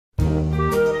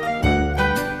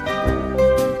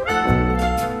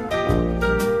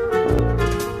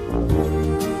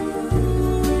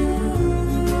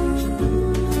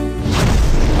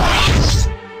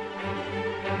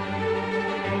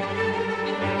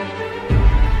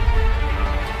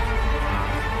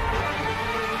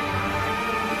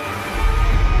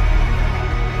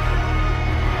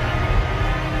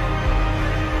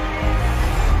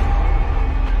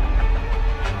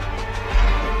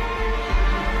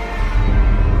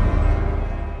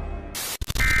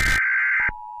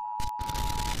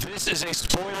is a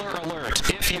spoiler alert.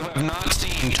 If you have not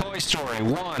seen Toy Story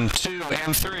 1, 2,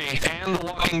 and 3, and The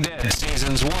Walking Dead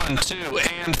Seasons 1, 2,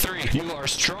 and 3, you are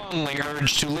strongly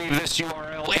urged to leave this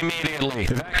URL immediately.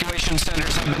 Evacuation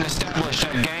centers have been established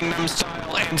at Gangnam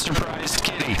Style and Surprised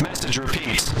Kitty. Message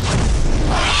repeats.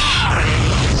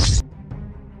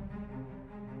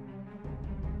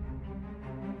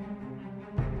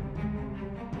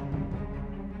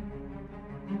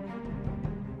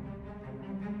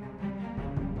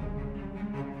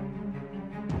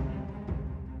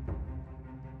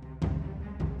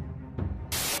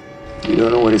 You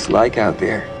don't know what it's like out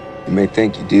there. You may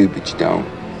think you do, but you don't.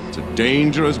 It's a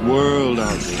dangerous world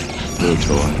out there,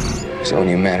 little toy. It's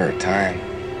only a matter of time.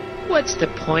 What's the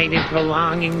point in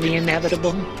prolonging the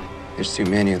inevitable? There's too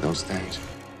many of those things.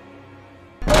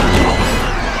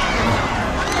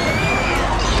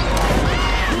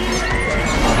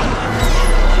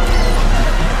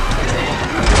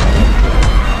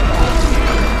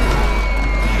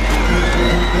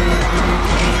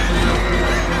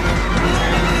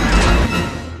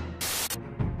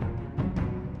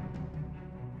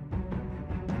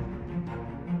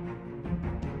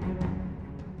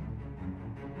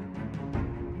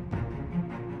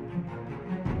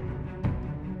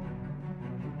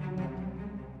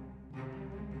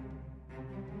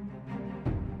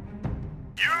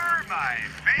 You're my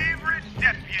favorite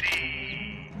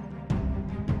deputy.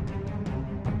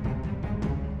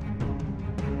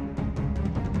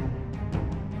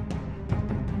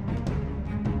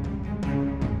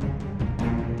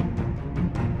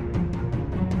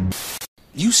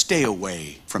 You stay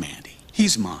away from Andy.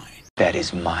 He's mine. That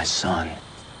is my son.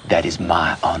 That is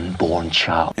my unborn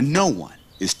child. And no one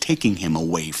is taking him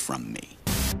away from me.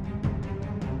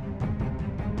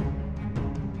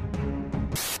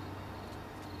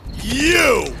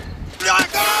 You!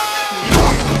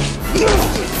 You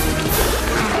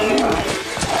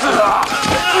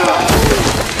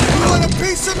want a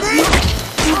piece of me?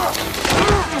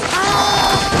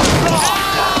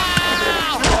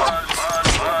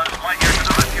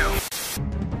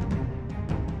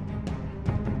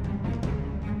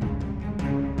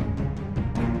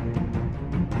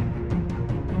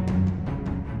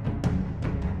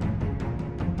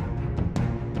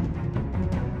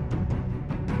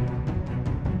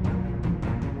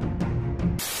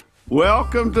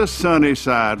 Welcome to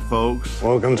Sunnyside, folks.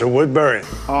 Welcome to Woodbury.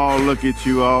 Oh, look at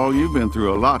you all. You've been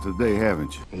through a lot today,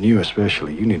 haven't you? And you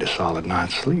especially, you need a solid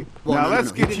night's sleep. Now,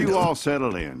 let's get you all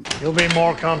settled in. You'll be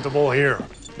more comfortable here.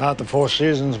 Not the Four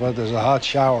Seasons, but there's a hot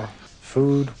shower,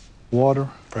 food, water,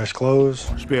 fresh clothes.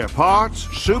 Spare parts,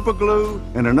 super glue,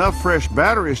 and enough fresh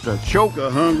batteries to choke a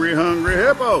hungry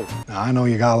hippo. Now, I know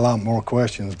you got a lot more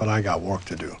questions, but I got work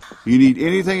to do. You need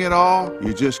anything at all,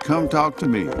 you just come talk to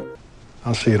me.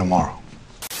 I'll see you tomorrow.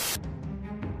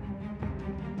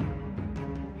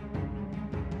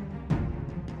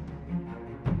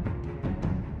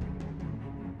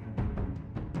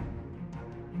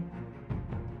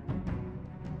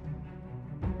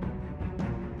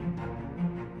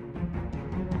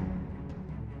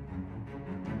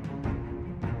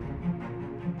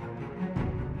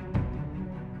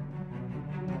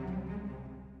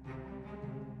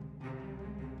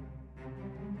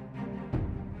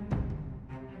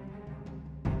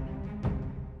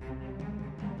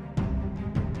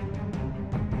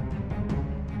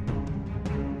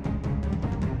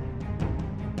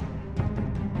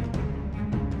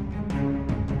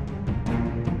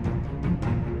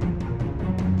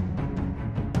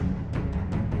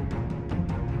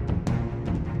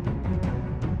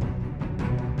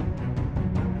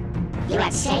 You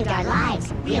have saved our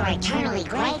lives. We are eternally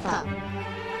grateful.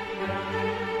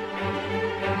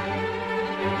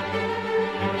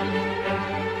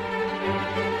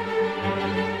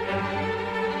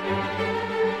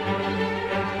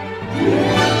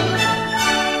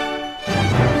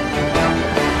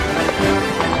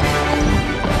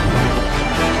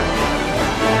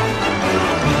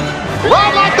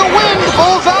 Ride like the wind,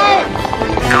 Bullseye!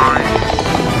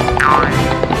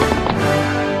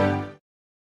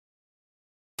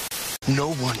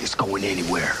 No one is going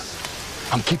anywhere.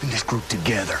 I'm keeping this group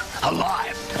together,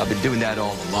 alive. I've been doing that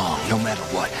all along, no matter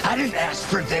what. I didn't ask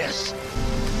for this.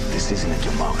 This isn't a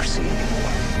democracy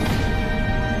anymore.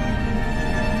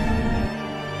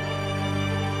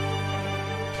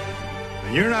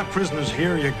 You're not prisoners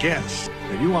here, you're guests.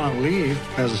 If you want to leave,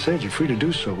 as I said, you're free to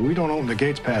do so, but we don't open the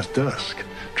gates past dusk.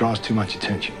 Draws too much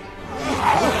attention.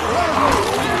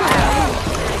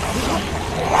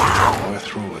 We're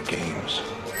through with games.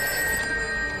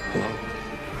 Hello?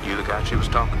 You the guy she was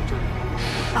talking to?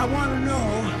 I want to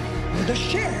know who the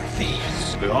sheriff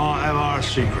is. We all have our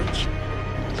secrets.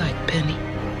 like Penny.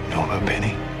 You know about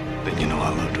Penny? Then you know I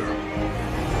loved her.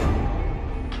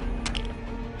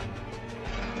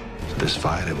 So this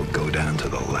fight, it will go down to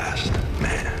the last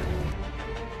man.